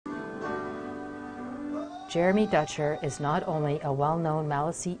Jeremy Dutcher is not only a well-known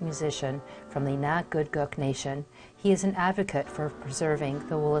Maliseet musician from the Nagudguk Nation, he is an advocate for preserving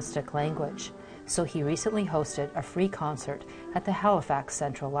the Wolastoq language, so he recently hosted a free concert at the Halifax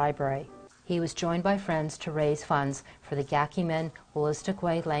Central Library. He was joined by friends to raise funds for the Gakimen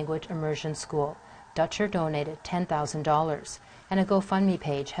Wolastoqey Language Immersion School. Dutcher donated $10,000, and a GoFundMe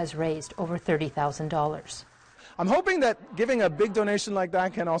page has raised over $30,000. I'm hoping that giving a big donation like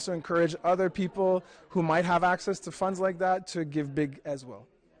that can also encourage other people who might have access to funds like that to give big as well.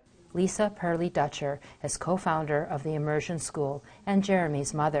 Lisa Perley Dutcher is co-founder of the Immersion School and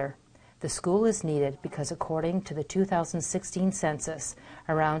Jeremy's mother. The school is needed because according to the 2016 census,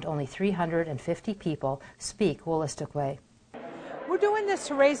 around only 350 people speak Wolastoqey. We're doing this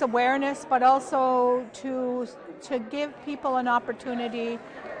to raise awareness, but also to give people an opportunity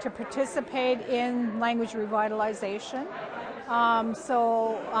to participate in language revitalization.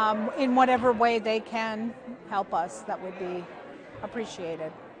 In whatever way they can help us, that would be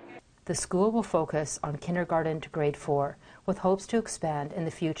appreciated. The school will focus on kindergarten to grade 4, with hopes to expand in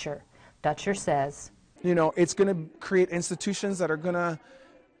the future. Dutcher says, it's going to create institutions that are going to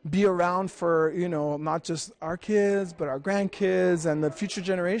be around for, not just our kids, but our grandkids and the future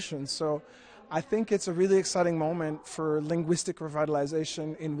generations. So I think it's a really exciting moment for linguistic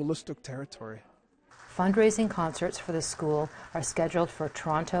revitalization in Wolastoq territory. Fundraising concerts for the school are scheduled for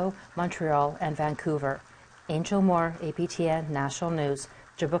Toronto, Montreal, and Vancouver. Angel Moore, APTN National News,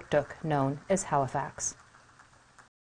 Jabuktuk, known as Halifax.